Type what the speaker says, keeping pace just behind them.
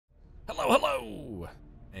Hello, hello,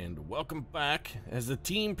 and welcome back as the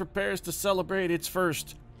team prepares to celebrate its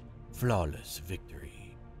first flawless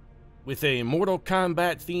victory with a Mortal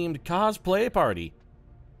Kombat themed cosplay party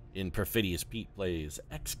in Perfidious Pete Plays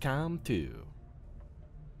XCOM 2.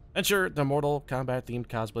 And sure, the Mortal Kombat themed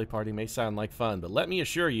cosplay party may sound like fun, but let me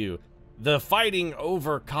assure you, the fighting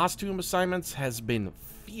over costume assignments has been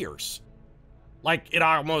fierce. Like, it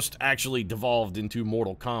almost actually devolved into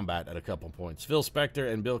Mortal Kombat at a couple points. Phil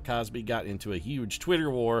Spector and Bill Cosby got into a huge Twitter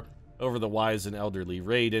war over the wise and elderly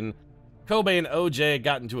Raiden. Kobe and OJ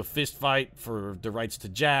got into a fist fight for the rights to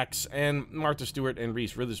Jax, and Martha Stewart and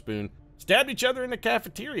Reese Witherspoon stabbed each other in the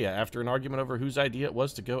cafeteria after an argument over whose idea it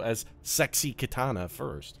was to go as Sexy Katana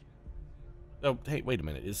first. Oh, hey, wait a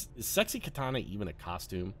minute. Is Sexy Katana even a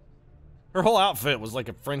costume? Her whole outfit was like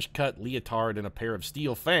a French-cut leotard and a pair of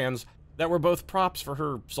steel fans that were both props for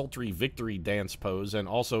her sultry victory dance pose and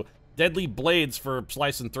also deadly blades for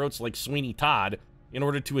slicing throats like Sweeney Todd in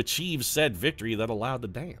order to achieve said victory that allowed the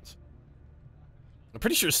dance. I'm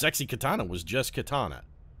pretty sure Sexy Katana was just Katana.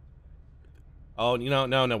 Oh, you know,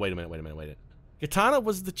 no, wait a minute. Katana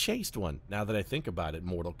was the chaste one, now that I think about it,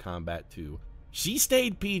 Mortal Kombat 2. She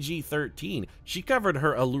stayed PG-13. She covered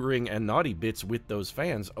her alluring and naughty bits with those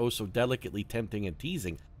fans, oh so delicately tempting and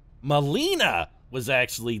teasing. Mileena was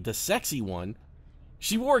actually the sexy one.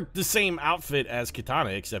 She wore the same outfit as Katana,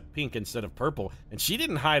 except pink instead of purple, and she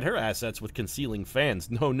didn't hide her assets with concealing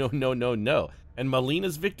fans. No. And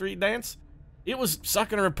Mileena's victory dance? It was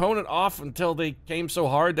sucking her opponent off until they came so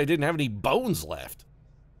hard they didn't have any bones left.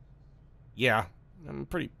 Yeah, I'm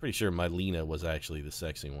pretty sure Mileena was actually the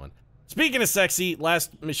sexy one. Speaking of sexy,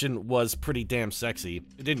 last mission was pretty damn sexy.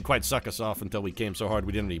 It didn't quite suck us off until we came so hard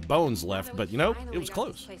we didn't have any bones left, but you know, it was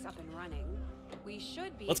close.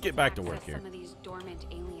 Let's get back to work here. Some of these dormant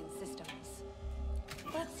alien systems.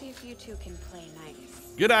 Let's see if you two can play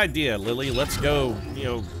nice. Good idea, Lily. Let's go, you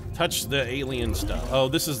know, touch the alien stuff. Oh,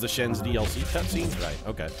 this is the Shen's DLC cutscene? Right,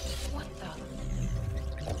 okay. What the?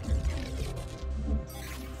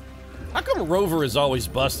 How come Rover is always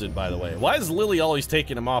busted, by the way? Why is Lily always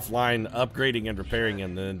taking him offline, upgrading and repairing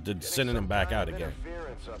him, and then sending him back out again?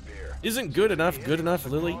 Isn't good enough,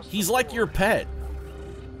 Lily? He's like your pet.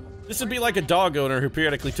 This would be like a dog owner who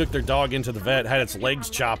periodically took their dog into the vet, had its legs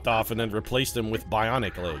chopped off, and then replaced them with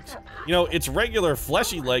bionic legs. You know, its regular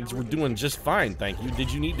fleshy legs were doing just fine, thank you. Did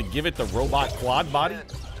you need to give it the robot quad body?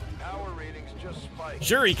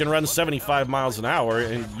 Sure, he can run 75 miles an hour,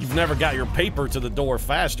 and you've never got your paper to the door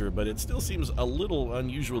faster, but it still seems a little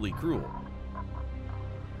unusually cruel.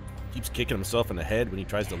 Keeps kicking himself in the head when he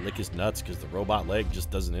tries to lick his nuts because the robot leg just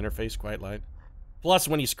doesn't interface quite right. Plus,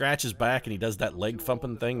 when he scratches back and he does that leg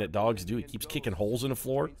thumping thing that dogs do, he keeps kicking holes in the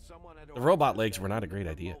floor. The robot legs were not a great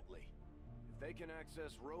idea.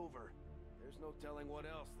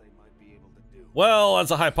 Well,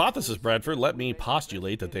 as a hypothesis, Bradford, let me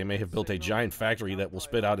postulate that they may have built a giant factory that will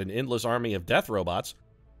spit out an endless army of death robots.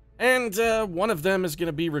 And one of them is going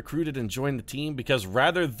to be recruited and join the team because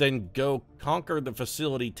rather than go conquer the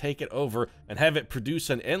facility, take it over, and have it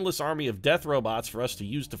produce an endless army of death robots for us to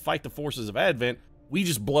use to fight the forces of Advent, we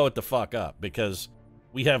just blow it the fuck up because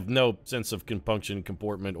we have no sense of compunction,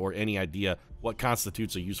 comportment, or any idea what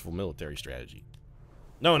constitutes a useful military strategy.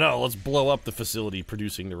 No, let's blow up the facility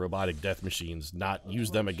producing the robotic death machines, not use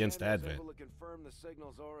them against Advent.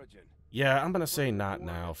 Yeah, I'm gonna say not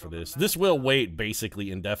now for this. This will wait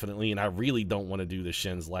basically indefinitely, and I really don't want to do the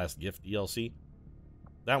Shen's Last Gift DLC.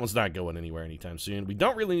 That one's not going anywhere anytime soon. We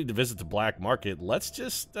don't really need to visit the black market. Let's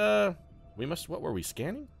just, what were we,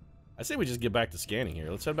 scanning? I say we just get back to scanning here.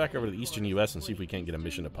 Let's head back over to the eastern US and see if we can't get a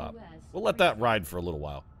mission to pop. We'll let that ride for a little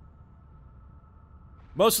while.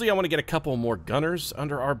 Mostly, I want to get a couple more gunners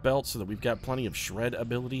under our belt so that we've got plenty of shred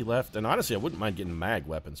ability left. And honestly, I wouldn't mind getting mag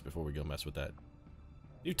weapons before we go mess with that.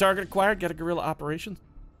 New target acquired, get a guerrilla operation.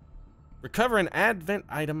 Recover an Advent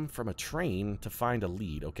item from a train to find a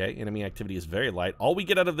lead. Okay, enemy activity is very light. All we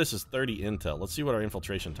get out of this is 30 intel. Let's see what our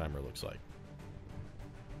infiltration timer looks like.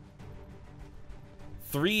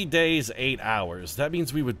 3 days, 8 hours. That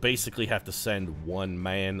means we would basically have to send one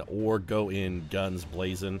man or go in guns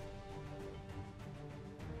blazing.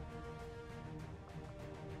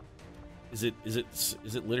 Is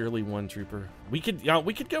it literally one trooper? We could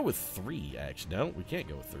go with 3 actually. No, we can't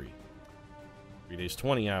go with 3. 3 days,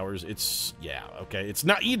 20 hours. It's yeah, okay. It's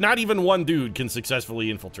not even one dude can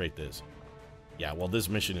successfully infiltrate this. Yeah, well, this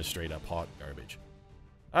mission is straight up hot garbage.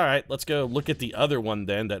 All right, let's go look at the other one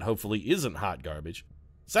then that hopefully isn't hot garbage.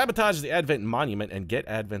 Sabotage the Advent monument and get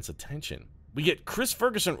Advent's attention. We get Chris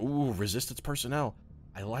Ferguson. Ooh, resistance personnel.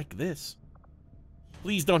 I like this.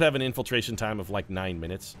 Please don't have an infiltration time of like 9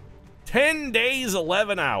 minutes. 10 days,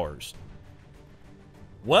 11 hours.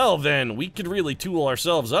 Well, then, we could really tool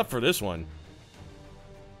ourselves up for this one.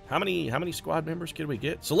 How many squad members can we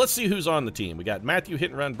get? So let's see who's on the team. We got Matthew, Hit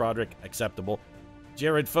and Run, Broderick, acceptable.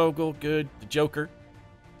 Jared Fogle, good. The Joker.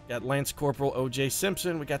 Got Lance Corporal O.J.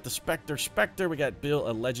 Simpson. We got the Spectre. We got Bill,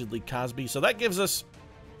 allegedly Cosby. So that gives us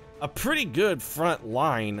a pretty good front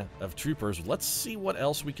line of troopers. Let's see what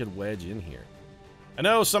else we could wedge in here. I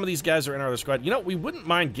know some of these guys are in our other squad. You know, we wouldn't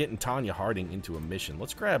mind getting Tanya Harding into a mission.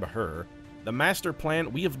 Let's grab her. The master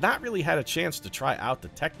plan. We have not really had a chance to try out the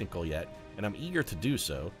technical yet, and I'm eager to do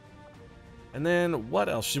so. And then, what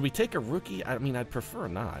else? Should we take a rookie? I mean, I'd prefer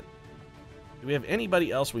not. Do we have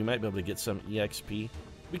anybody else we might be able to get some EXP?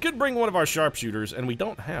 We could bring one of our sharpshooters, and we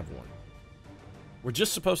don't have one. We're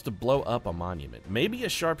just supposed to blow up a monument. Maybe a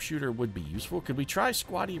sharpshooter would be useful. Could we try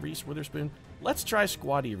Squatty Reese Witherspoon? Let's try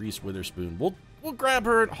Squatty Reese Witherspoon. We'll grab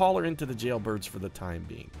her and haul her into the jailbirds for the time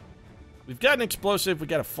being. We've got an explosive. We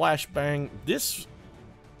got a flashbang. This...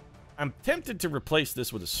 I'm tempted to replace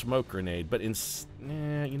this with a smoke grenade, but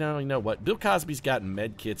you know what? Bill Cosby's got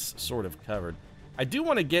med kits sort of covered. I do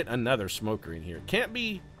want to get another smoker in here. Can't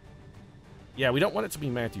be... Yeah, we don't want it to be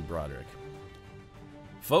Matthew Broderick.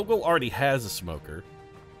 Fogle already has a smoker.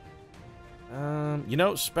 You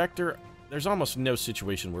know, Spectre, there's almost no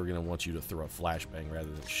situation where we're going to want you to throw a flashbang rather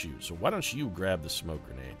than shoot. So why don't you grab the smoke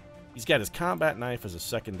grenade? He's got his combat knife as a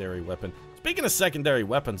secondary weapon. Speaking of secondary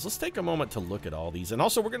weapons, let's take a moment to look at all these. And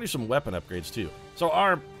also, we're going to do some weapon upgrades, too. So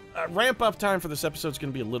our ramp-up time for this episode is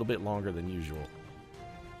going to be a little bit longer than usual.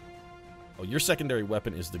 Oh, your secondary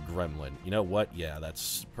weapon is the Gremlin. You know what? Yeah,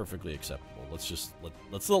 that's perfectly acceptable.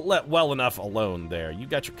 Let's let well enough alone there. You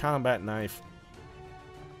got your combat knife.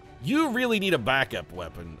 You really need a backup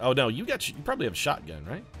weapon. Oh, no, you probably have a shotgun,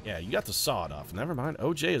 right? Yeah, you got the sawed-off. Never mind.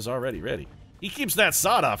 OJ is already ready. He keeps that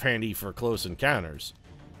sawed-off handy for close encounters.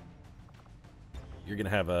 You're going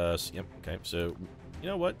to have a... Yep, okay. So, you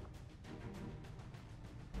know what?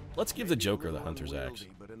 Let's give the Joker the Hunter's Axe.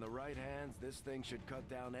 But in the right hands, this thing should cut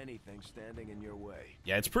down anything standing in your way.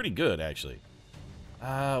 Yeah, it's pretty good, actually.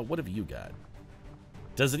 What have you got?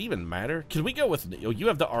 Does it even matter? Can we go with... Oh, you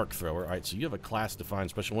have the arc thrower. All right, so you have a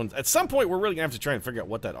class-defined special one. At some point, we're really going to have to try and figure out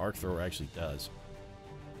what that arc thrower actually does.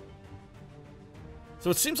 So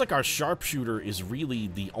it seems like our sharpshooter is really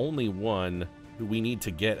the only one who we need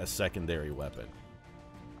to get a secondary weapon.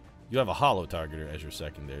 You have a hollow targeter as your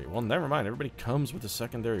secondary. Well, never mind. Everybody comes with a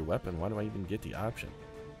secondary weapon. Why do I even get the option?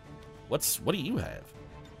 What do you have?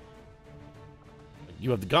 You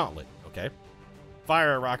have the gauntlet. Okay.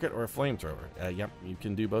 Fire a rocket or a flamethrower. Yep, you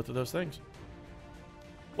can do both of those things.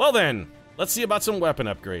 Well then, let's see about some weapon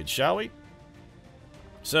upgrades, shall we?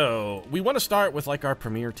 So, we want to start with like our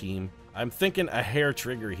premier team. I'm thinking a hair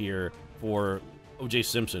trigger here for O.J.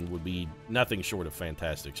 Simpson would be nothing short of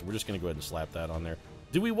fantastic. So we're just going to go ahead and slap that on there.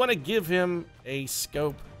 Do we want to give him a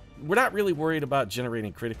scope? We're not really worried about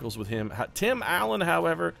generating criticals with him. Tim Allen,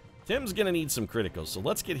 however, Tim's going to need some criticals. So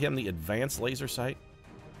let's get him the advanced laser sight.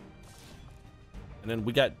 And then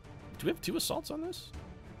we got... Do we have 2 assaults on this?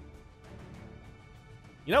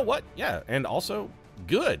 You know what? Yeah, and also,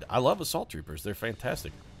 good. I love assault troopers. They're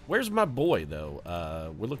fantastic. Where's my boy, though?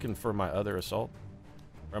 We're looking for my other assault?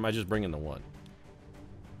 Or am I just bringing the one?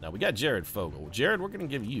 Now, we got Jared Fogle. Jared, we're going to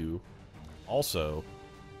give you also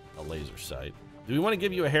a laser sight. Do we want to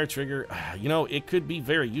give you a hair trigger? You know, it could be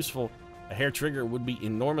very useful. A hair trigger would be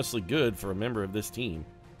enormously good for a member of this team.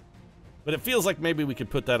 But it feels like maybe we could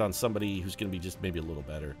put that on somebody who's going to be just maybe a little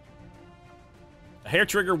better. A hair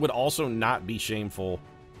trigger would also not be shameful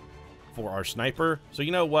for our sniper. So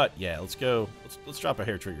you know what? Yeah, let's go. Let's drop a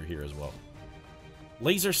hair trigger here as well.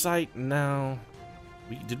 Laser sight? No.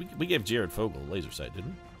 We gave Jared Fogle a laser sight,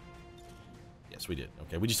 didn't we? Yes, we did.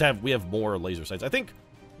 Okay, we have more laser sights. I think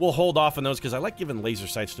we'll hold off on those because I like giving laser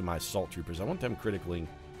sights to my assault troopers. I want them critically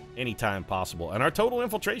anytime possible. And our total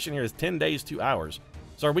infiltration here is 10 days, 2 hours.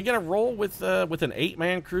 So are we going to roll with an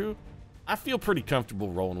 8-man crew? I feel pretty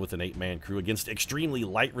comfortable rolling with an 8-man crew against extremely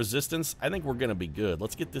light resistance. I think we're going to be good.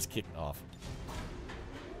 Let's get this kicked off.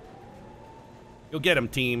 You'll get him,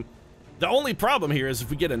 team. The only problem here is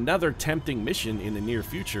if we get another tempting mission in the near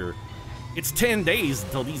future, it's 10 days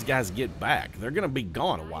until these guys get back. They're going to be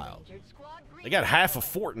gone a while. They got half a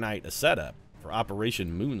fortnight to set up for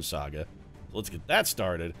Operation Moon Saga. So let's get that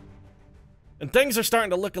started. And things are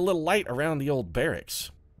starting to look a little light around the old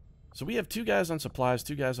barracks. So we have 2 guys on supplies,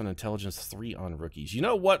 2 guys on intelligence, 3 on rookies. You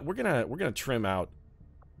know what? We're gonna trim out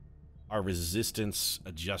our resistance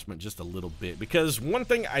adjustment just a little bit, because one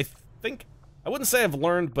thing I think, I wouldn't say I've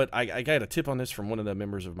learned, but I got a tip on this from one of the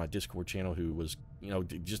members of my Discord channel who was, you know,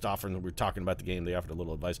 just offering, we were talking about the game, they offered a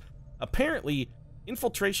little advice. Apparently,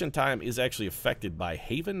 infiltration time is actually affected by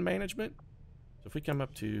haven management. So if we come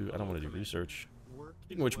up to, I don't want to do research.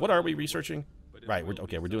 Speaking of which, what are we researching? Right,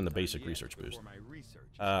 we're doing the basic research boost.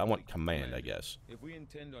 I want command, I guess.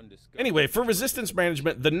 Anyway, for resistance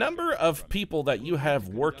management, the number of people that you have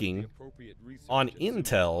working on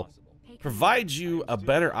intel provides you a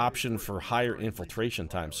better option for higher infiltration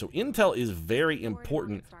time. So intel is very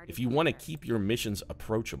important if you want to keep your missions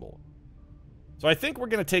approachable. So I think we're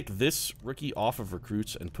going to take this rookie off of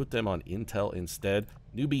recruits and put them on intel instead.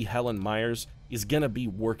 Newbie Helen Myers is going to be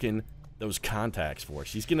working those contacts for us.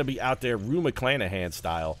 She's going to be out there Rue McClanahan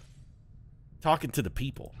style, talking to the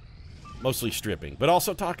people. Mostly stripping, but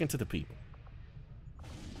also talking to the people.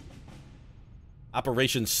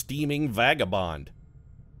 Operation Steaming Vagabond.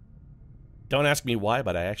 Don't ask me why,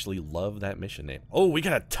 but I actually love that mission name. Oh, we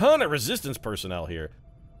got a ton of resistance personnel here.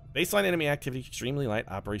 Baseline enemy activity, extremely light.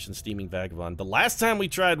 Operation Steaming Vagabond. The last time we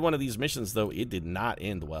tried one of these missions, though, it did not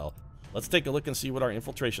end well. Let's take a look and see what our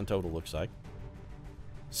infiltration total looks like.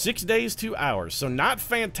 6 days, 2 hours. So not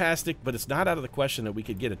fantastic, but it's not out of the question that we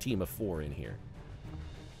could get a team of 4 in here.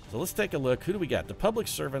 So let's take a look. Who do we got? The public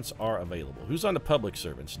servants are available. Who's on the public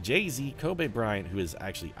servants? Jay-Z, Kobe Bryant, who is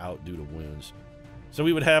actually out due to wounds. So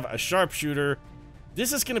we would have a sharpshooter.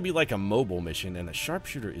 This is going to be like a mobile mission, and a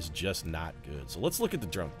sharpshooter is just not good. So let's look at the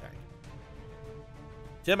drunk tank.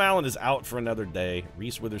 Tim Allen is out for another day.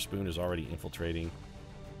 Reese Witherspoon is already infiltrating.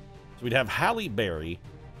 So we'd have Halle Berry,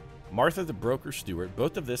 Martha the Broker Stewart.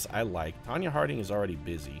 Both of this I like. Tanya Harding is already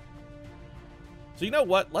busy. So you know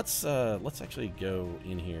what? Let's actually go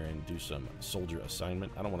in here and do some soldier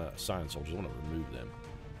assignment. I don't want to assign soldiers. I want to remove them.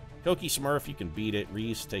 Koki Smurf, you can beat it.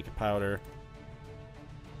 Reese, take a powder.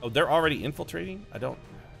 Oh, they're already infiltrating? I don't...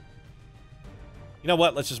 You know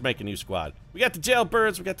what? Let's just make a new squad. We got the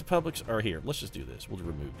jailbirds. We got the publics. Or here, let's just do this. We'll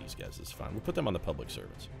remove these guys. It's fine. We'll put them on the public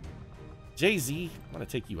servants. Jay-Z, I'm going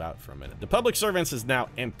to take you out for a minute. The public servants is now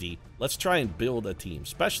empty. Let's try and build a team.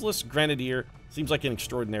 Specialist Grenadier seems like an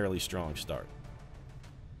extraordinarily strong start.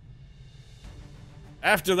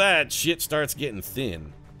 After that, shit starts getting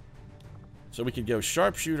thin. So we could go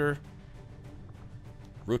Sharpshooter,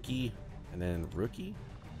 Rookie, and then Rookie.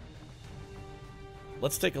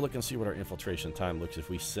 Let's take a look and see what our infiltration time looks if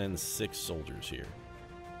we send 6 soldiers here.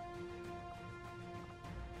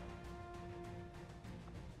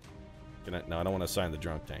 No, I don't want to assign the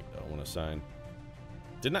drunk tank, though. I want to assign...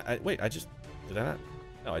 Didn't I... Wait, did I not?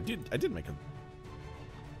 No, I did make a...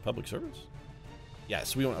 Public servants?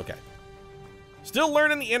 Yes, we want... Okay. Still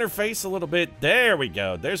learning the interface a little bit. There we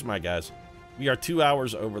go. There's my guys. We are 2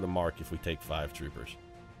 hours over the mark if we take 5 troopers.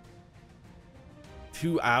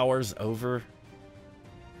 2 hours over...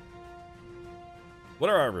 What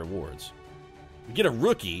are our rewards? We get a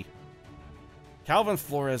rookie. Calvin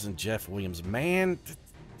Flores and Jeff Williams. Man,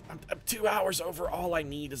 I'm 2 hours over. All I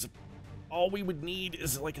need is... All we would need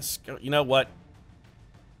is like a... You know what?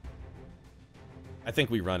 I think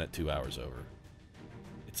we run at 2 hours over.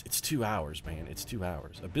 It's 2 hours, man. It's 2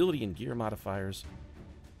 hours. Ability and gear modifiers.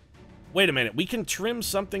 Wait a minute. We can trim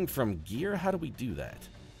something from gear? How do we do that?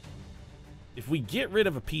 If we get rid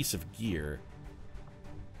of a piece of gear...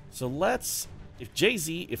 So let's... If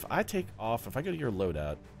Jay-Z, if I take off, if I go to your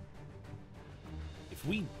loadout, if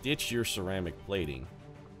we ditch your ceramic plating,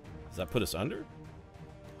 does that put us under?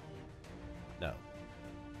 No.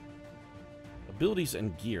 Abilities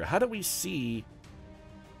and gear. How do we see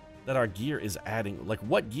that our gear is adding, like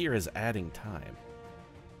what gear is adding time?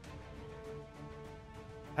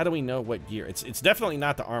 How do we know what gear? It's definitely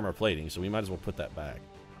not the armor plating, so we might as well put that back.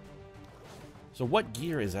 So what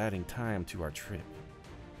gear is adding time to our trip?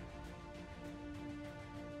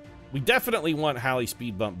 We definitely want Hallie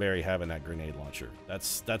Speed Bump Berry having that grenade launcher.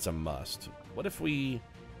 That's a must. What if we...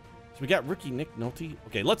 So we got rookie Nick Nolte.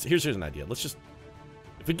 Okay, here's an idea. Let's just...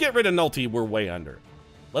 If we get rid of Nolte, we're way under.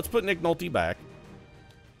 Let's put Nick Nolte back.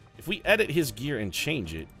 If we edit his gear and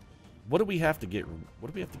change it, what do we have to get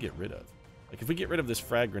rid of? Like if we get rid of this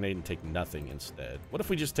frag grenade and take nothing instead. What if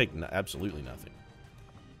we just take absolutely nothing?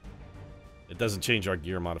 It doesn't change our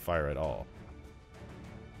gear modifier at all.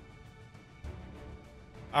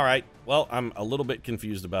 Alright, well, I'm a little bit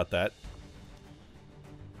confused about that.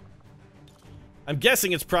 I'm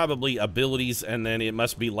guessing it's probably abilities, and then it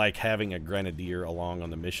must be like having a grenadier along on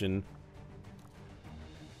the mission.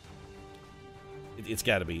 It's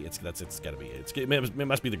gotta be, it's gotta be it. It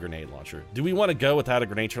must be the grenade launcher. Do we want to go without a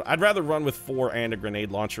grenade launcher? I'd rather run with 4 and a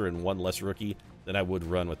grenade launcher and 1 less rookie than I would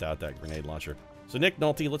run without that grenade launcher. So Nick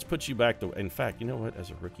Nolte, let's put you back to, in fact, you know what, as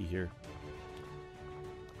a rookie here.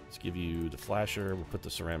 Let's give you the flasher. We'll put the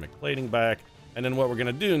ceramic plating back. And then what we're going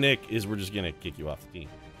to do, Nick, is we're just going to kick you off the team.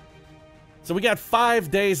 So we got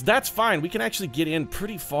 5 days. That's fine. We can actually get in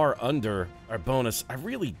pretty far under our bonus. I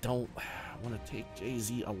really don't... I want to take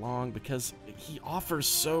Jay-Z along because he offers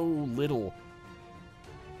so little.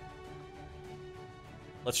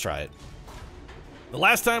 Let's try it. The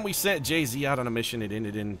last time we sent Jay-Z out on a mission, it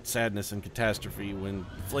ended in sadness and catastrophe when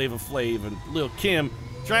Flava Flav and Lil Kim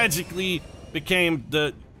tragically became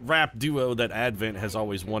the rap duo that Advent has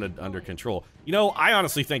always wanted under control. You know, I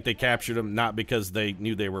honestly think they captured him not because they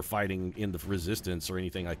knew they were fighting in the resistance or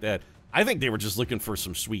anything like that. I think they were just looking for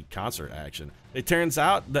some sweet concert action. It turns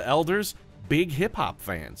out the elders, big hip-hop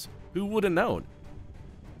fans. Who would have known?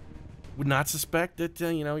 Would not suspect that,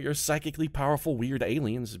 you know, you're psychically powerful, weird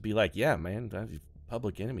aliens would be like, yeah, man, that's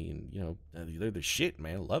Public Enemy, and, you know, they're the shit,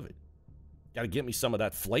 man. I love it. Gotta get me some of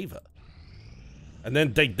that flavor. And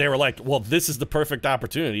then they were like, well, this is the perfect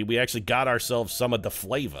opportunity. We actually got ourselves some of the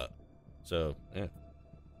flavor. So, yeah.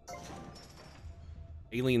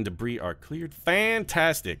 Alien debris are cleared.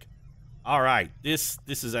 Fantastic. All right. This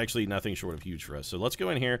is actually nothing short of huge for us. So let's go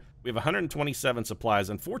in here. We have 127 supplies.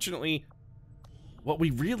 Unfortunately, what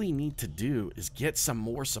we really need to do is get some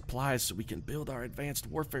more supplies so we can build our advanced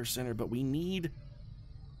warfare center, but we need...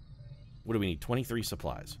 What do we need? 23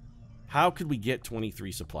 supplies. How could we get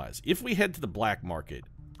 23 supplies? If we head to the black market,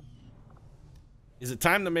 is it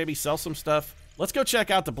time to maybe sell some stuff? Let's go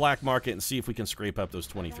check out the black market and see if we can scrape up those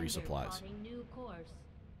 23 supplies.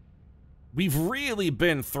 We've really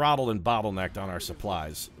been throttled and bottlenecked on our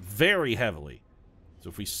supplies very heavily. So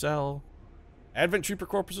if we sell Advent Trooper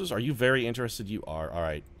corpuses, are you very interested? You are. All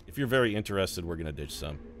right. If you're very interested, we're going to ditch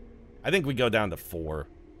some. I think we go down to 4.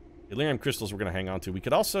 Delirium crystals we're going to hang on to. We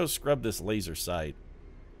could also scrub this laser sight.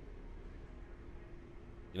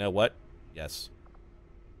 You know what? Yes.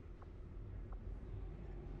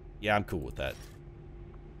 Yeah, I'm cool with that.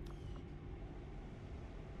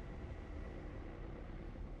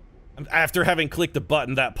 After having clicked the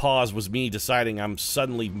button, that pause was me deciding I'm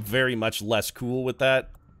suddenly very much less cool with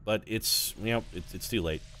that. But it's, you know, it's too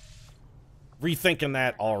late. Rethinking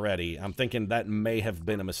that already, I'm thinking that may have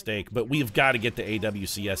been a mistake, but we've got to get the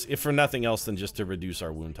AWCS, if for nothing else than just to reduce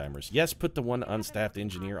our wound timers. Yes, put the one unstaffed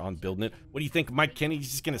engineer on building it. What do you think, Mike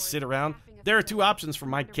Kennedy's just going to sit around? There are 2 options for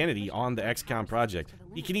Mike Kennedy on the XCOM project.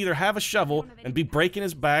 He can either have a shovel and be breaking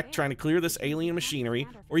his back trying to clear this alien machinery,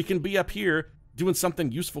 or he can be up here doing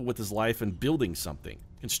something useful with his life and building something,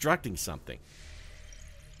 constructing something.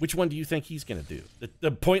 Which one do you think he's going to do? The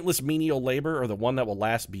pointless menial labor, or the one that will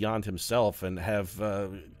last beyond himself and have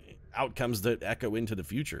outcomes that echo into the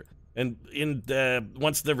future? And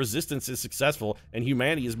once the resistance is successful and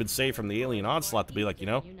humanity has been saved from the alien onslaught, to be like, you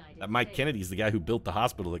know, that Mike Kennedy's the guy who built the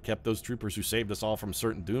hospital that kept those troopers who saved us all from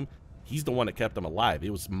certain doom. He's the one that kept them alive. It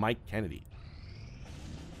was Mike Kennedy.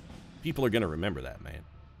 People are going to remember that, man.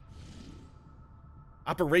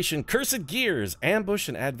 Operation Cursed Gears. Ambush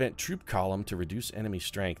an Advent troop column to reduce enemy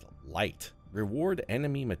strength. Light. Reward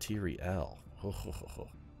enemy materiel.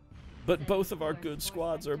 But both of our good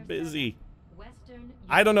squads are busy.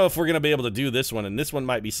 I don't know if we're going to be able to do this one, and this one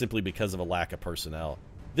might be simply because of a lack of personnel.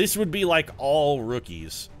 This would be like all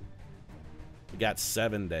rookies. We got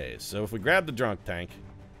 7 days. So if we grab the drunk tank,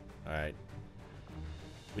 all right,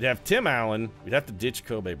 we'd have Tim Allen. We'd have to ditch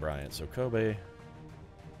Kobe Bryant. So Kobe...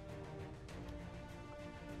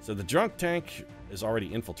 So the drunk tank is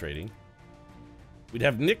already infiltrating. We'd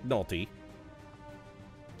have Nick Nolte.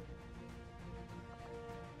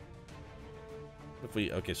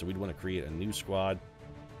 Okay, so we'd want to create a new squad.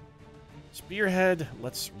 Spearhead,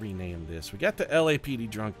 let's rename this. We got the LAPD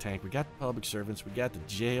drunk tank. We got the public servants. We got the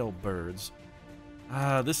jailbirds.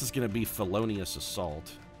 This is going to be felonious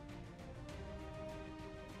assault.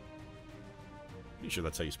 Pretty sure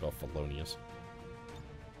that's how you spell felonious.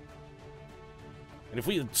 And if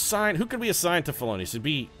we assign, who could we assign to Felonious? It'd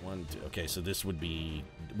be 1, 2. Okay, so this would be,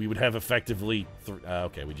 we would have effectively,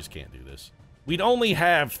 okay, we just can't do this. We'd only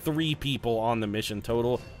have 3 people on the mission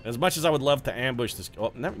total. As much as I would love to ambush this,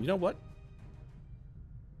 oh, never, you know what?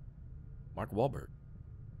 Mark Wahlberg.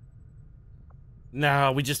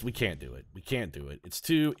 No, we can't do it. We can't do it. It's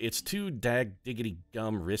too diggity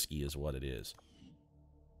gum risky is what it is.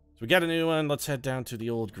 We got a new one. Let's head down to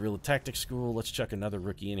the old Guerrilla Tactics School. Let's chuck another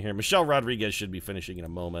rookie in here. Michelle Rodriguez should be finishing in a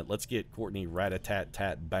moment. Let's get Courtney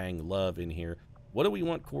Rat-a-tat-tat-bang Love in here. What do we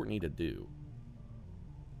want Courtney to do?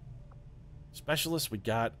 Specialists we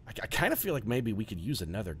got. I kind of feel like maybe we could use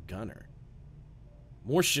another gunner.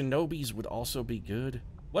 More shinobis would also be good.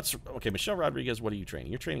 Okay, Michelle Rodriguez, what are you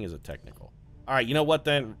training? You're training as a technical. All right, you know what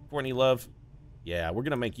then, Courtney Love? Yeah, we're going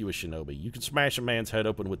to make you a shinobi. You can smash a man's head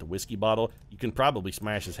open with a whiskey bottle. You can probably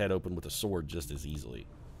smash his head open with a sword just as easily.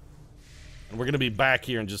 And we're going to be back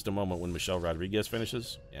here in just a moment when Michelle Rodriguez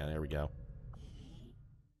finishes. Yeah, there we go.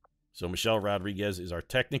 So Michelle Rodriguez is our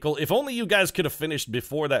technical. If only you guys could have finished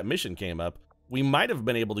before that mission came up, we might have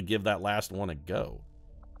been able to give that last one a go.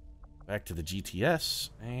 Back to the GTS,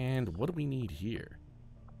 and what do we need here?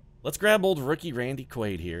 Let's grab old rookie Randy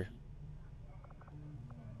Quaid here.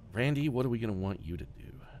 Randy, what are we going to want you to do?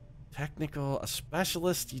 Technical, a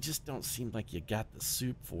specialist? You just don't seem like you got the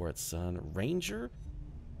soup for it, son. Ranger?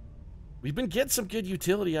 We've been getting some good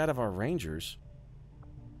utility out of our Rangers.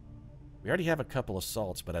 We already have a couple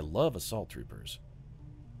assaults, but I love assault troopers.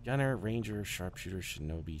 Gunner, Ranger, Sharpshooter,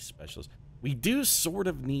 Shinobi, Specialist. We do sort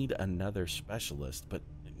of need another specialist, but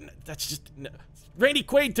that's just... No. Randy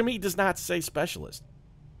Quaid, to me, does not say specialist.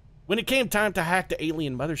 When it came time to hack the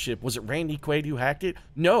alien mothership, was it Randy Quaid who hacked it?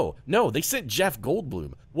 No, they sent Jeff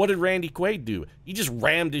Goldblum. What did Randy Quaid do? He just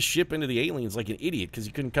rammed his ship into the aliens like an idiot because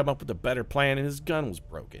he couldn't come up with a better plan and his gun was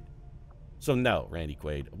broken. So no, Randy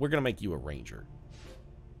Quaid, we're going to make you a Ranger.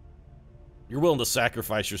 You're willing to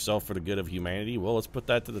sacrifice yourself for the good of humanity? Well, let's put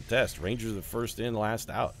that to the test. Rangers are the first in, last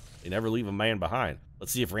out. They never leave a man behind.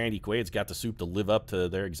 Let's see if Randy Quaid's got the soup to live up to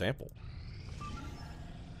their example.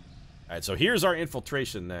 All right, so here's our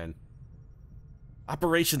infiltration then.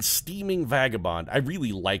 Operation Steaming Vagabond. I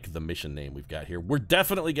really like the mission name we've got here. We're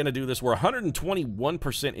definitely going to do this. We're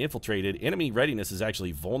 121% infiltrated. Enemy readiness is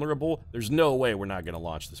actually vulnerable. There's no way we're not going to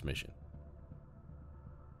launch this mission.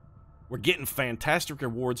 We're getting fantastic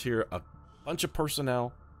rewards here. A bunch of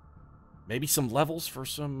personnel. Maybe some levels for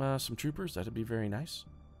some troopers. That'd be very nice.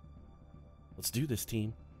 Let's do this,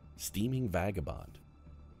 team. Steaming Vagabond.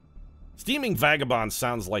 Steaming Vagabond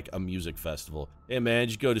sounds like a music festival. Hey, man,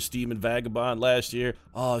 did you go to Steaming Vagabond last year?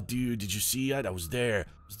 Oh, dude, did you see it? I was there. It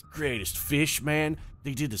was the greatest fish, man.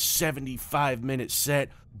 They did the 75-minute set.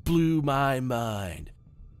 Blew my mind.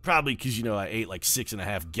 Probably because, you know, I ate like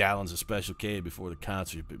 6.5 gallons of Special K before the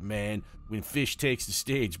concert. But, man, when fish takes the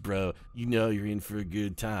stage, bro, you know you're in for a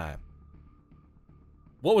good time.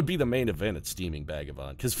 What would be the main event at Steaming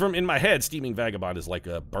Vagabond? Because in my head, Steaming Vagabond is like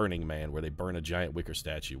a Burning Man where they burn a giant wicker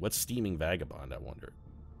statue. What's Steaming Vagabond, I wonder?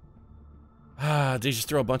 They just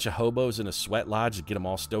throw a bunch of hobos in a sweat lodge and get them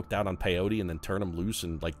all stoked out on peyote and then turn them loose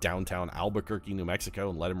in like downtown Albuquerque, New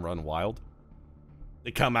Mexico and let them run wild.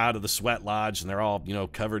 They come out of the sweat lodge and they're all, you know,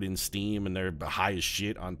 covered in steam and they're high as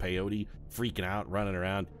shit on peyote, freaking out, running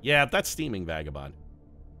around. Yeah, that's Steaming Vagabond.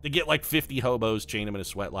 They get like 50 hobos, chain them in a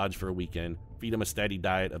sweat lodge for a weekend, feed them a steady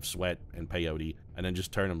diet of sweat and peyote, and then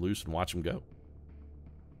just turn them loose and watch them go.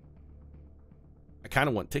 I kind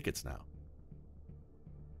of want tickets now.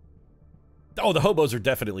 Oh, the hobos are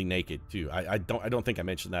definitely naked too. I don't think I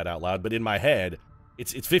mentioned that out loud, but in my head,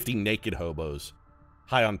 it's 50 naked hobos,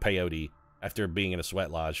 high on peyote, after being in a sweat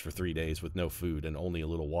lodge for 3 days with no food and only a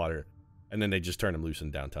little water, and then they just turn them loose in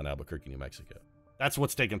downtown Albuquerque, New Mexico. That's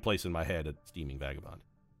what's taking place in my head at Steaming Vagabond.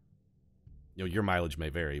 You know, your mileage may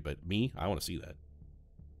vary, but me, I want to see that.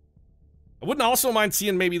 I wouldn't also mind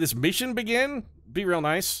seeing maybe this mission begin. Be real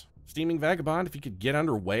nice. Steaming Vagabond, if you could get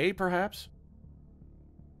underway, perhaps.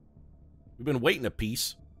 We've been waiting a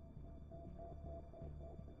piece.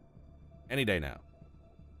 Any day now.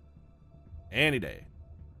 Any day.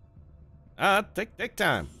 Take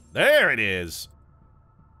time. There it is.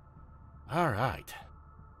 All right.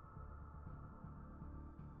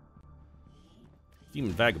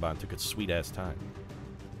 Steaming Vagabond took its sweet-ass time.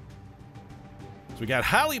 So we got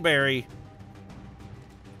Halle Berry.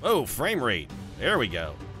 Oh, frame rate. There we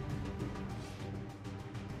go.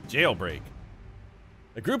 Jailbreak.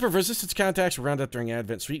 A group of resistance contacts were rounded up during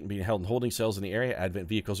Advent Suite and being held in holding cells in the area. Advent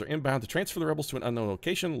vehicles are inbound to transfer the rebels to an unknown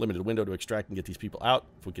location. Limited window to extract and get these people out.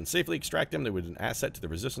 If we can safely extract them, they would be an asset to the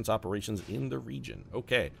resistance operations in the region.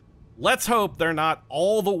 Okay. Let's hope they're not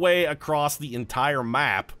all the way across the entire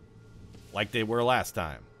map like they were last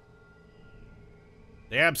time.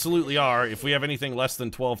 They absolutely are. If we have anything less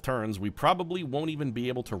than 12 turns, we probably won't even be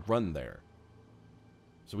able to run there.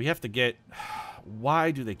 So we have to get...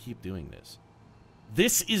 Why do they keep doing this?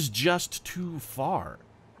 This is just too far.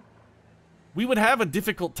 We would have a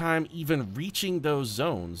difficult time even reaching those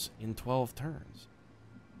zones in 12 turns.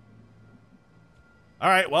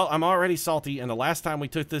 Alright, well, I'm already salty, and the last time we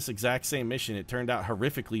took this exact same mission, it turned out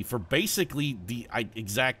horrifically for basically the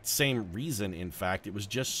exact same reason, in fact. It was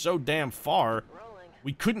just so damn far,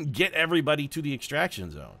 we couldn't get everybody to the extraction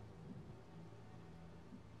zone.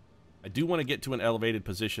 I do want to get to an elevated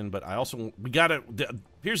position, but I also...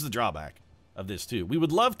 Here's the drawback of this, too. We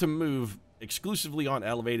would love to move exclusively on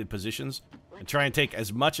elevated positions and try and take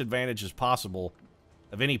as much advantage as possible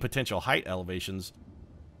of any potential height elevations.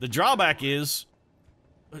 The drawback is...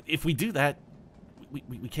 If we do that,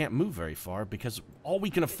 we can't move very far because all we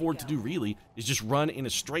can afford to do really is just run in a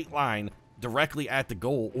straight line directly at the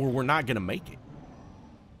goal, or we're not going to make it.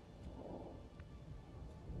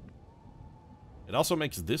 It also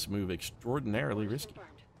makes this move extraordinarily risky.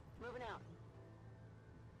 Moving out.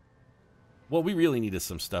 What we really need is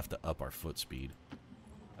some stuff to up our foot speed.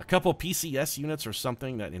 A couple PCS units or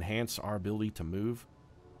something that enhance our ability to move.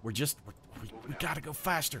 We gotta go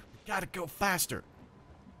faster. We gotta go faster.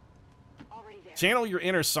 Channel your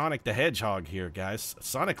inner Sonic the Hedgehog here, guys.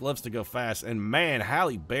 Sonic loves to go fast, and man,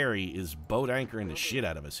 Halle Berry is boat anchoring the shit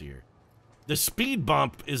out of us here. The speed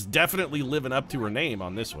bump is definitely living up to her name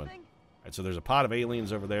on this one. All right, so there's a pod of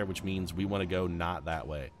aliens over there, which means we want to go not that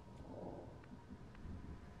way.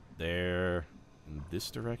 There, in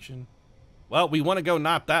this direction. Well, we want to go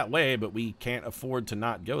not that way, but we can't afford to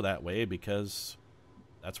not go that way because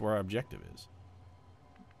that's where our objective is.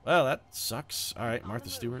 Well, that sucks. All right, Martha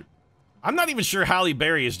Stewart. I'm not even sure Halle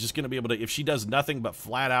Berry is just going to be able to, if she does nothing but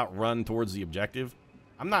flat out run towards the objective,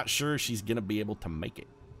 I'm not sure she's going to be able to make it.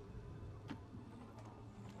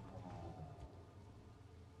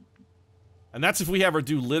 And that's if we have her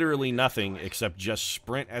do literally nothing except just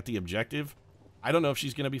sprint at the objective. I don't know if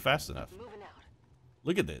she's going to be fast enough.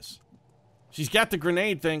 Look at this. She's got the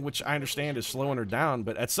grenade thing, which I understand is slowing her down,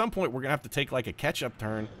 but at some point we're going to have to take like a catch-up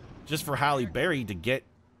turn just for Halle Berry to get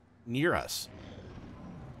near us.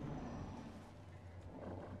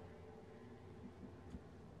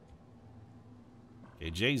 Okay,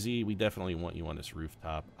 Jay-Z, we definitely want you on this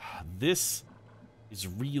rooftop. This is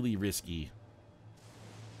really risky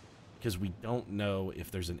because we don't know if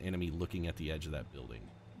there's an enemy looking at the edge of that building.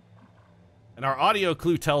 And our audio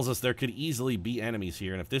clue tells us there could easily be enemies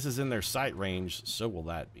here, and if this is in their sight range, so will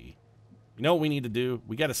that be. You know what we need to do?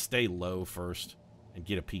 We got to stay low first and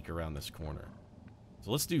get a peek around this corner. So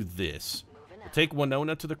let's do this. We'll take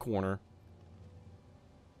Winona to the corner.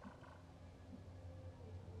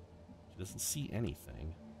 Doesn't see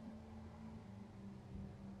anything.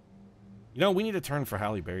 You know, we need to turn for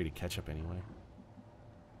Halle Berry to catch up anyway.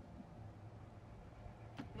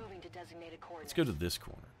 Moving to designated coordinates. Let's go to this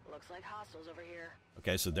corner. Looks like hostiles over here.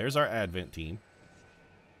 Okay, so there's our Advent team.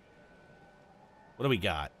 What do we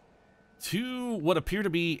got? Two what appear to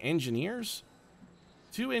be engineers?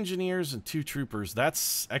 2 engineers and 2 troopers.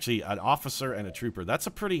 That's actually an officer and a trooper. That's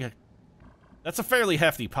a fairly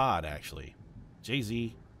hefty pod, actually.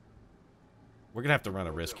 Jay-Z. We're going to have to run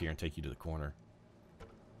a risk here and take you to the corner.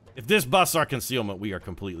 If this busts our concealment, we are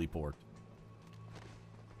completely porked.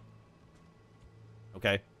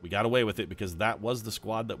 Okay, we got away with it because that was the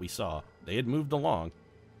squad that we saw. They had moved along.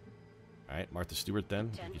 All right, Martha Stewart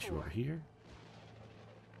then. We'll get you over here.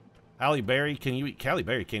 Halle Berry, Halle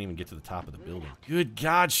Berry can't even get to the top of the building. Good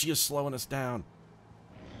God, she is slowing us down.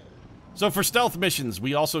 So for stealth missions,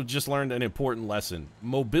 we also just learned an important lesson.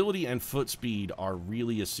 Mobility and foot speed are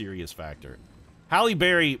really a serious factor. Halle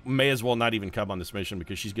Berry may as well not even come on this mission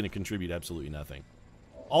because she's going to contribute absolutely nothing.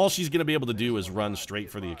 All she's going to be able to do is run straight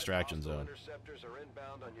for the extraction zone.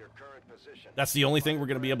 That's the only thing we're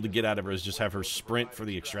going to be able to get out of her is just have her sprint for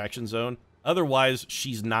the extraction zone. Otherwise,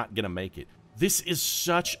 she's not going to make it. This is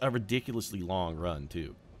such a ridiculously long run,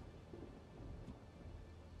 too.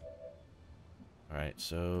 All right,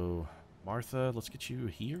 so Martha, let's get you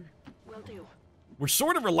here. Will do. We're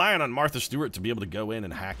sort of relying on Martha Stewart to be able to go in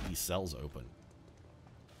and hack these cells open.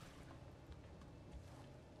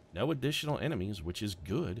 No additional enemies, which is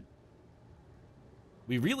good.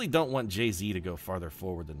 We really don't want Jay-Z to go farther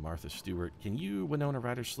forward than Martha Stewart. Can you, Winona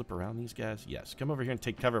Ryder, slip around these guys? Yes. Come over here and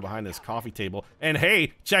take cover behind this coffee table. And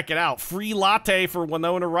hey, check it out. Free latte for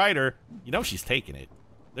Winona Ryder. You know she's taking it.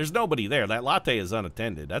 There's nobody there. That latte is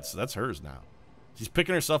unattended. That's hers now. She's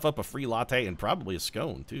picking herself up a free latte and probably a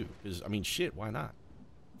scone, too. Because, I mean, shit, why not?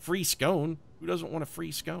 Free scone? Who doesn't want a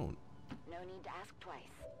free scone? No need to ask twice.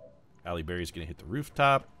 Halle Berry's going to hit the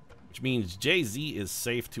rooftop, which means Jay-Z is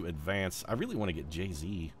safe to advance. I really want to get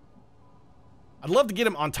Jay-Z. I'd love to get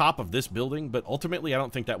him on top of this building, but ultimately I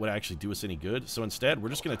don't think that would actually do us any good. So instead, we're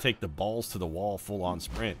just going to take the balls to the wall full-on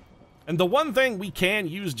sprint. And the one thing we can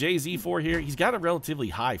use Jay-Z for here, he's got a relatively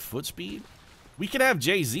high foot speed. We could have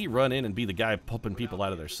Jay-Z run in and be the guy pumping people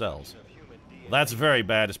out of their cells. Well, that's very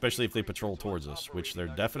bad, especially if they patrol towards us, which they're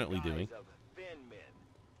definitely doing.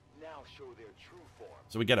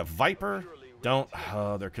 So we got a Viper.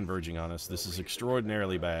 Oh, they're converging on us. This is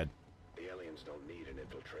extraordinarily bad. The aliens don't need an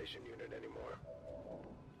infiltration unit anymore.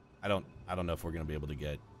 I don't know if we're going to be able to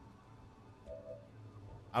get...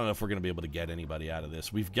 I don't know if we're going to be able to get anybody out of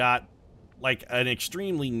this. We've got, like, an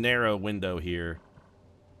extremely narrow window here.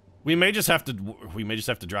 We may just have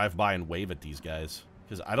to drive by and wave at these guys.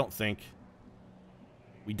 Because I don't think...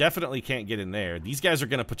 We definitely can't get in there. These guys are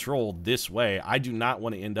going to patrol this way. I do not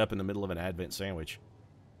want to end up in the middle of an Advent sandwich.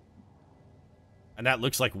 And that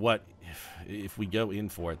looks like what, if we go in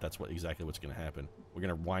for it, that's exactly what's going to happen. We're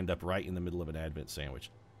going to wind up right in the middle of an Advent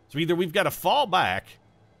sandwich. So either we've got to fall back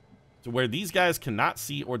to where these guys cannot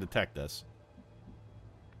see or detect us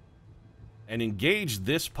and engage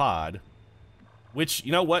this pod, which,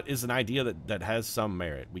 you know what, is an idea that has some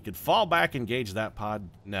merit. We could fall back, engage that pod.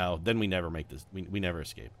 No, then we never make this. We never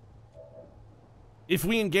escape. If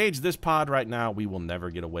we engage this pod right now, we will never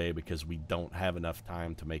get away because we don't have enough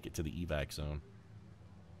time to make it to the evac zone.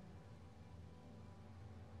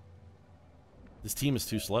 This team is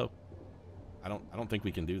too slow. I don't think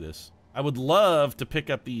we can do this. I would love to pick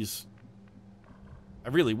up these. I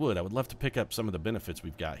really would. I would love to pick up some of the benefits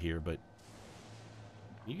we've got here, but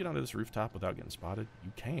can you get onto this rooftop without getting spotted?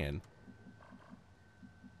 You can.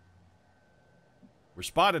 We're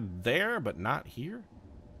spotted there, but not here.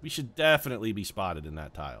 We should definitely be spotted in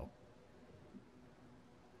that tile.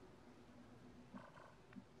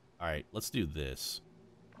 All right, let's do this.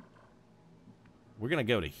 We're going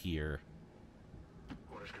to go to here.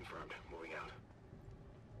 Orders confirmed. Moving out.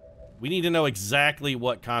 We need to know exactly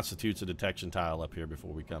what constitutes a detection tile up here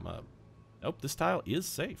before we come up. Nope, this tile is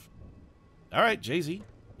safe. All right, Jay-Z.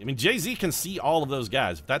 I mean, Jay-Z can see all of those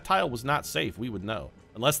guys. If that tile was not safe, we would know.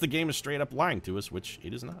 Unless the game is straight up lying to us, which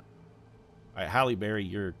it is not. All right, Halle Berry,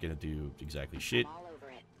 you're going to do exactly shit. All over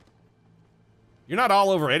it. You're not all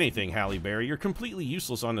over anything, Halle Berry. You're completely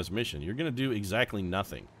useless on this mission. You're going to do exactly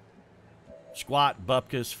nothing. Squat,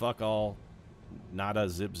 bupkis, fuck all. Nada,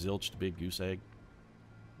 zip, zilch, big goose egg.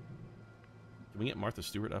 Can we get Martha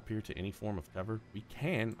Stewart up here to any form of cover? We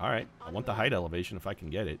can. All right. I want the height elevation if I can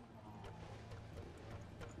get it.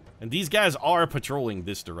 And these guys are patrolling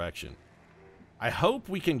this direction. I hope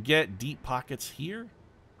we can get deep pockets here.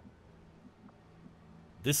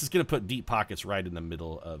 This is going to put deep pockets right in the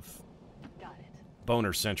middle of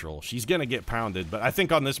Boner Central. She's going to get pounded, but I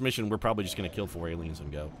think on this mission, we're probably just going to kill 4 aliens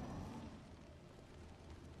and go.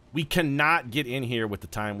 We cannot get in here with the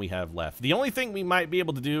time we have left. The only thing we might be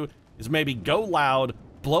able to do is maybe go loud,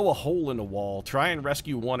 blow a hole in the wall, try and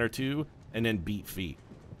rescue 1 or 2, and then beat feet.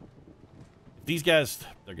 If these guys,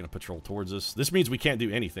 they're going to patrol towards us. This means we can't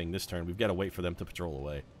do anything this turn. We've got to wait for them to patrol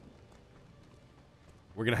away.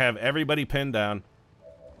 We're going to have everybody pinned down.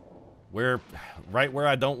 We're right where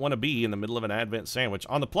I don't want to be, in the middle of an Advent sandwich.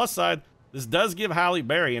 On the plus side, this does give Halle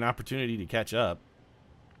Berry an opportunity to catch up.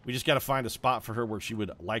 We just got to find a spot for her where she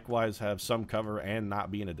would likewise have some cover and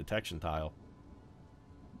not be in a detection tile.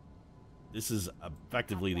 This is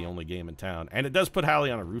effectively the only game in town. And it does put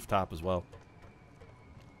Halle on a rooftop as well.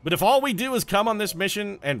 But if all we do is come on this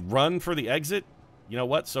mission and run for the exit, you know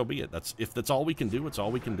what? So be it. If that's all we can do, it's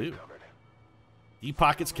all we can do. Deep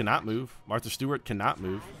pockets cannot move. Martha Stewart cannot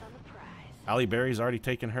move. Halle Berry's already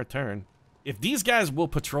taken her turn. If these guys will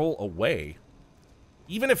patrol away,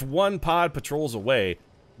 even if 1 pod patrols away,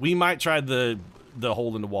 we might try the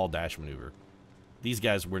hole in the wall dash maneuver. These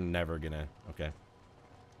guys were never gonna. Okay.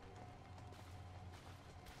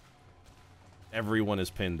 Everyone is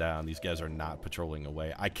pinned down. These guys are not patrolling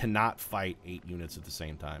away. I cannot fight 8 units at the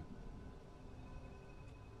same time.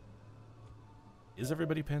 Is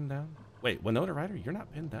everybody pinned down? Wait, Winona Ryder, you're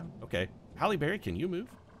not pinned down? Okay. Halle Berry, can you move?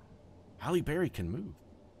 Halle Berry can move.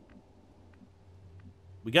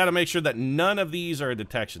 We got to make sure that none of these are a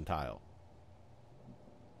detection tile.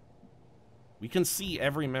 We can see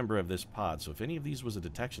every member of this pod, so if any of these was a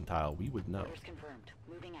detection tile, we would know. Orders confirmed.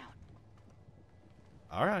 Moving out.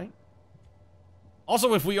 All right.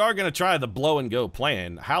 Also, if we are going to try the blow-and-go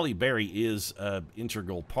plan, Halle Berry is an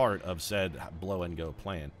integral part of said blow-and-go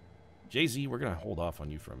plan. Jay-Z, we're going to hold off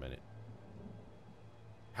on you for a minute.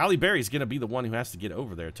 Halle Berry's going to be the one who has to get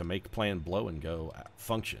over there to make Plan Blow and Go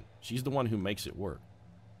function. She's the one who makes it work.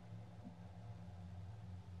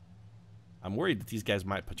 I'm worried that these guys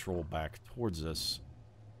might patrol back towards us.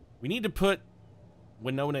 We need to put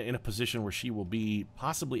Winona in a position where she will be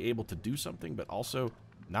possibly able to do something, but also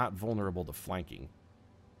not vulnerable to flanking.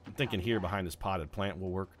 I'm thinking here behind this potted plant will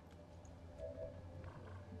work.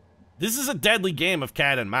 This is a deadly game of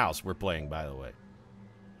cat and mouse we're playing, by the way.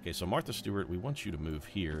 Okay, so Martha Stewart, we want you to move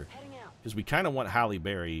here because we kind of want Halle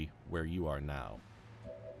Berry where you are now.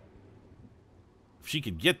 If she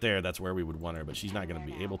could get there, that's where we would want her, but she's not going to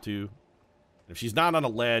be able to. If she's not on a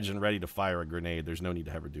ledge and ready to fire a grenade, there's no need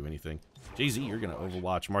to have her do anything. Jay-Z, you're going to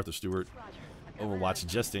overwatch. Martha Stewart, overwatch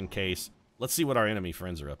just in case. Let's see what our enemy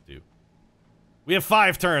friends are up to. We have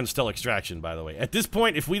 5 turns till extraction, by the way. At this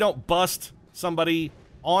point, if we don't bust somebody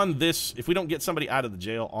on this, if we don't get somebody out of the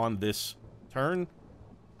jail on this turn,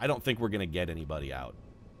 I don't think we're going to get anybody out.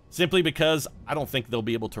 Simply because I don't think they'll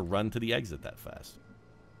be able to run to the exit that fast.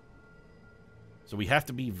 So we have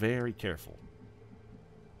to be very careful.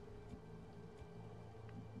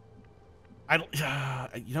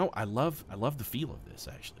 You know, I love the feel of this,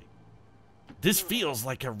 actually. This feels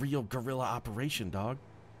like a real guerrilla operation, dog.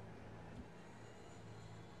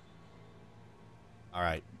 All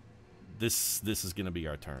right. This is going to be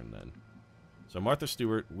our turn, then. So, Martha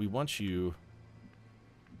Stewart, we want you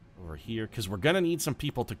over here, because we're going to need some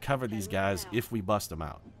people to cover these guys if we bust them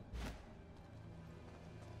out.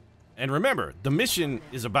 And remember, the mission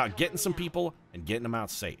is about getting some people and getting them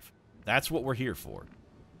out safe. That's what we're here for.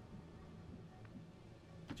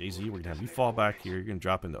 Jay-Z, we're going to have you fall back here. You're going to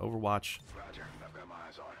drop into Overwatch. Roger, I've got my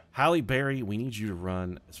eyes on. Halle Berry, we need you to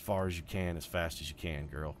run as far as you can, as fast as you can,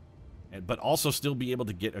 girl. But also still be able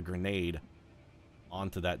to get a grenade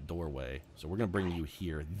onto that doorway. So we're going to bring you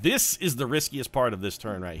here. This is the riskiest part of this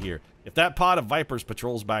turn right here. If that pod of Vipers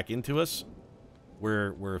patrols back into us,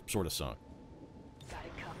 we're sort of sunk. Got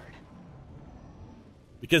it covered.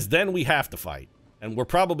 Because then we have to fight. And we're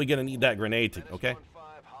probably going to need that grenade to... Okay?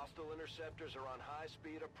 Hostile interceptors are on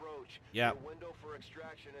high-speed approach. Yeah. The window for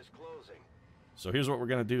extraction is closing. So here's what we're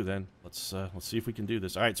going to do then. Let's see if we can do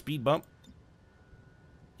this. All right, speed bump.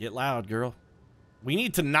 Get loud, girl. We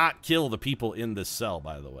need to not kill the people in this cell,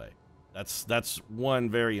 by the way. That's one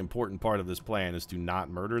very important part of this plan, is to not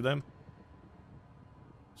murder them.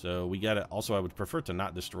 So we gotta... Also, I would prefer to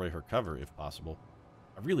not destroy her cover, if possible.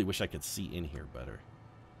 I really wish I could see in here better.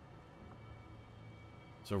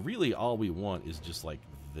 So really, all we want is just like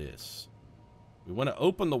this. We want to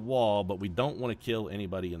open the wall, but we don't want to kill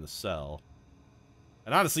anybody in the cell.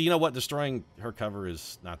 And honestly, you know what? Destroying her cover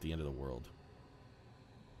is not the end of the world.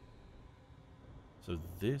 So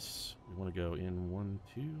this, we want to go in 1,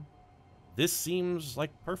 2. This seems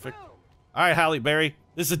like perfect. All right, Halle Berry.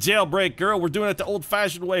 This is a jailbreak, girl. We're doing it the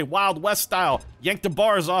old-fashioned way, Wild West style. Yank the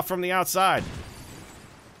bars off from the outside.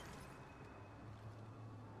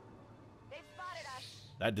 They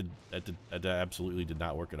spotted us. That absolutely did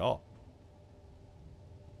not work at all.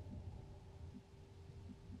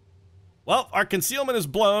 Well, our concealment is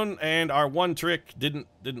blown, and our one trick didn't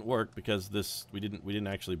work because we didn't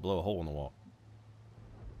actually blow a hole in the wall.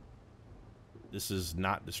 This is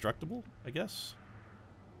not destructible, I guess.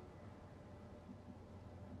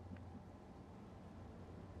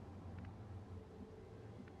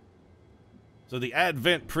 So the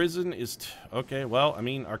Advent prison is... okay, well, I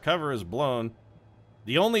mean, our cover is blown.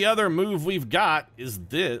 The only other move we've got is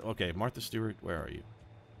this. Okay, Martha Stewart, where are you?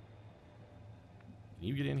 Can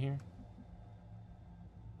you get in here?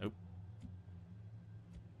 Nope.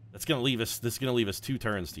 That's gonna leave us... This is gonna leave us 2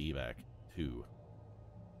 turns to evac. 2.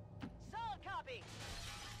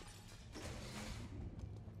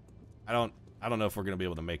 I don't know if we're going to be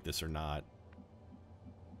able to make this or not.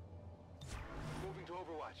 Moving to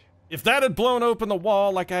Overwatch. If that had blown open the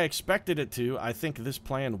wall like I expected it to, I think this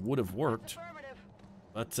plan would have worked.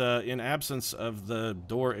 But in absence of the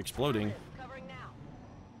door exploding,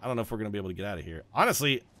 I don't know if we're going to be able to get out of here.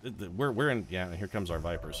 Honestly, we're in... Yeah, here comes our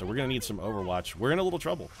Viper. So we're going to need some Overwatch. We're in a little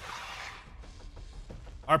trouble.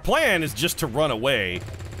 Our plan is just to run away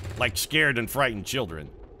like scared and frightened children.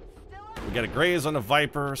 We got a graze on a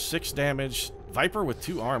Viper, 6 damage. Viper with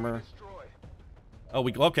 2 armor. Oh,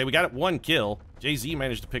 we got 1 kill. Jay-Z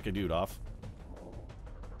managed to pick a dude off.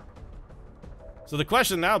 So the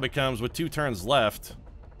question now becomes, with 2 turns left...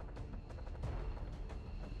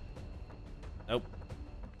 Nope.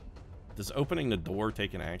 Does opening the door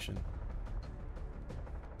take an action?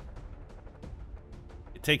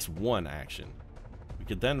 It takes 1 action. We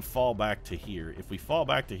could then fall back to here. If we fall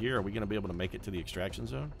back to here, are we going to be able to make it to the extraction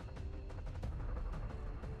zone?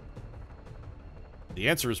 The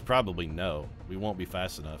answer is probably no. We won't be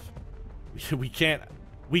fast enough. We can't...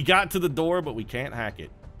 We got to the door, but we can't hack it.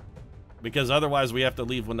 Because otherwise we have to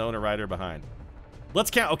leave Winona Ryder behind. Let's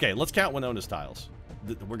count... Okay, let's count Winona's tiles.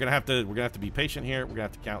 We're gonna have to be patient here. We're gonna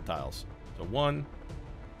have to count tiles. So 1,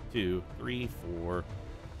 2, 3, 4,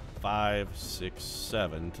 5, 6,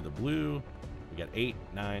 7 to the blue. We got 8,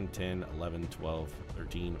 9, 10, 11, 12,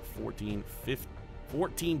 13, 14, 15...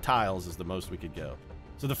 14 tiles is the most we could go.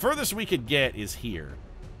 So the furthest we could get is here.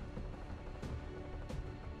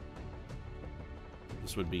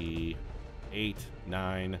 This would be 8,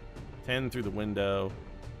 9, 10 through the window,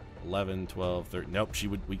 11, 12, 13. Nope,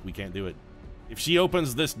 we can't do it. If she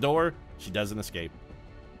opens this door, she doesn't escape.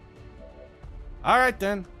 All right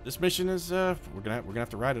then. This mission is we're gonna have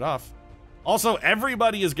to ride it off. Also,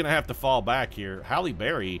 everybody is gonna have to fall back here. Halle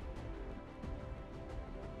Berry.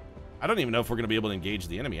 I don't even know if we're gonna be able to engage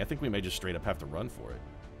the enemy. I think we may just straight up have to run for it.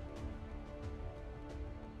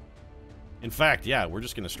 In fact, yeah, we're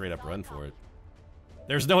just gonna straight up run for it.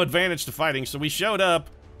 There's no advantage to fighting, so we showed up,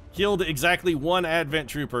 killed exactly 1 Advent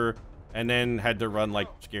trooper, And then had to run like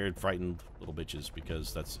scared, frightened little bitches,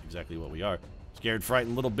 because that's exactly what we are. Scared,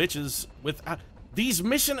 frightened little bitches with... these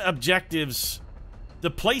mission objectives, the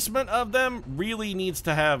placement of them really needs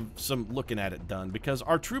to have some looking at it done, because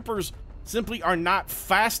our troopers simply are not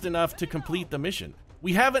fast enough to complete the mission.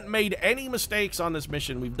 We haven't made any mistakes on this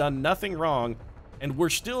mission. We've done nothing wrong, and we're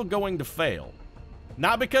still going to fail.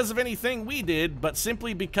 Not because of anything we did, but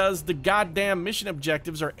simply because the goddamn mission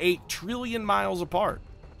objectives are 8 trillion miles apart.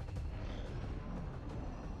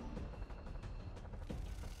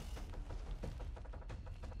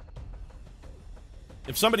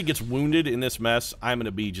 If somebody gets wounded in this mess, I'm going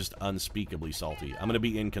to be just unspeakably salty. I'm going to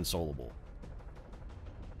be inconsolable.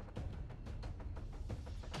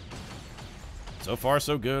 So far,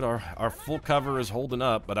 so good. Our full cover is holding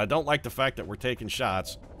up, but I don't like the fact that we're taking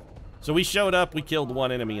shots. So we showed up, we killed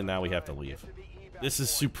one enemy, and now we have to leave. This is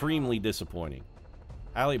supremely disappointing.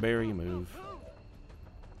 Halle Berry, move.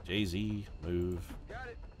 Jay-Z, move.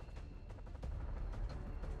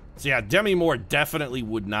 So yeah, Demi Moore definitely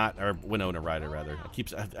would not, or Winona Ryder rather.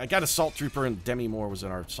 I got a Salt Trooper, and Demi Moore was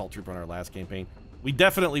in our Salt Trooper in our last campaign. We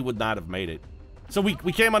definitely would not have made it. So we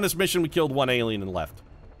came on this mission, we killed one alien and left.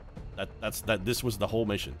 This was the whole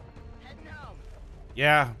mission.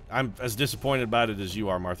 Yeah, I'm as disappointed about it as you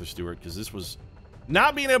are, Martha Stewart, because this was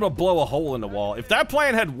not being able to blow a hole in the wall. If that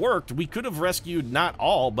plan had worked, we could have rescued not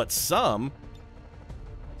all, but some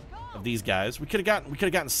of these guys. We could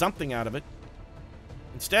have gotten something out of it.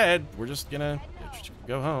 Instead, we're just gonna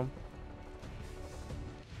go home.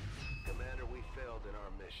 Commander, we failed in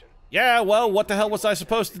our mission. Yeah, well, what the hell was I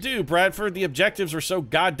supposed to do, Bradford? The objectives are so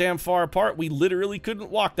goddamn far apart, we literally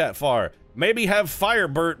couldn't walk that far. Maybe have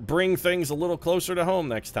Firebert bring things a little closer to home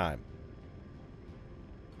next time.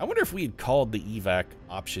 I wonder if we had called the evac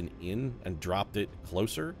option in and dropped it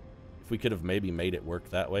closer. If we could have maybe made it work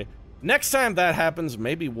that way. Next time that happens,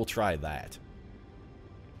 maybe we'll try that.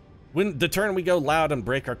 When the turn we go loud and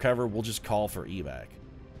break our cover, we'll just call for evac.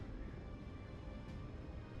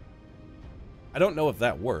 I don't know if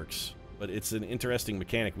that works, but it's an interesting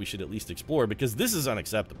mechanic we should at least explore, because this is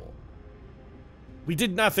unacceptable. We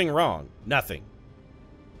did nothing wrong. Nothing.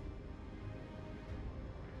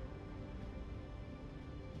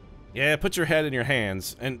 Yeah, put your head in your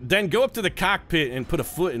hands, and then go up to the cockpit and put a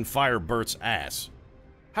foot in Firebert's ass.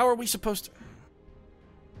 How are we supposed to...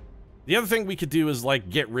 The other thing we could do is, like,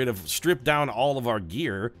 strip down all of our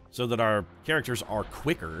gear so that our characters are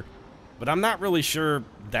quicker. But I'm not really sure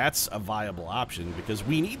that's a viable option, because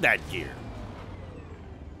we need that gear.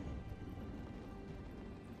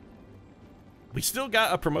 We still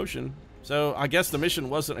got a promotion, so I guess the mission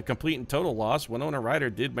wasn't a complete and total loss. Winona Ryder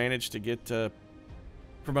did manage to get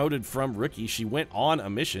promoted from rookie. She went on a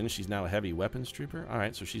mission. She's now a heavy weapons trooper. All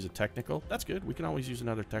right, so she's a technical. That's good. We can always use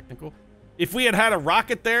another technical. If we had had a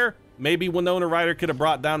rocket there, maybe Winona Ryder could have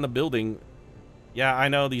brought down the building. Yeah, I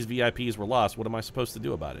know these VIPs were lost. What am I supposed to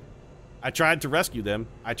do about it? I tried to rescue them.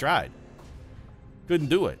 I tried. Couldn't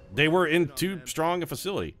do it. They were in too strong a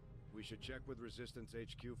facility. We should check with Resistance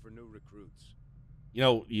HQ for new recruits. You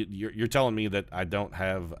know, you're telling me that I don't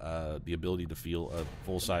have the ability to field a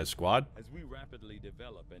full-size squad? As we rapidly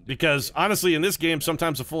develop and because, honestly, in this game,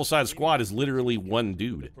 sometimes a full-size squad is literally one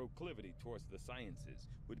dude. the proclivity towards the sciences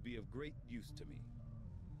would be of great use to me.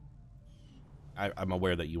 I'm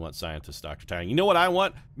aware that you want scientists, Dr. Tang. You know what I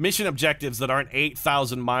want? Mission objectives that aren't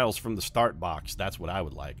 8,000 miles from the start box. That's what I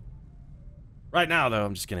would like. Right now, though,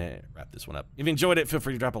 I'm just going to wrap this one up. If you enjoyed it, feel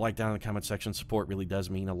free to drop a like down in the comment section. Support really does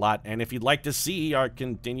mean a lot. And if you'd like to see our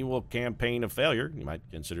continual campaign of failure, you might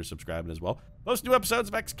consider subscribing as well. Post new episodes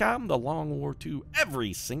of XCOM, The Long War II,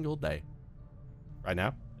 every single day. Right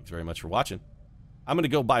now, thanks very much for watching. I'm going to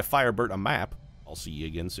go buy Firebert a map. I'll see you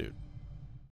again soon.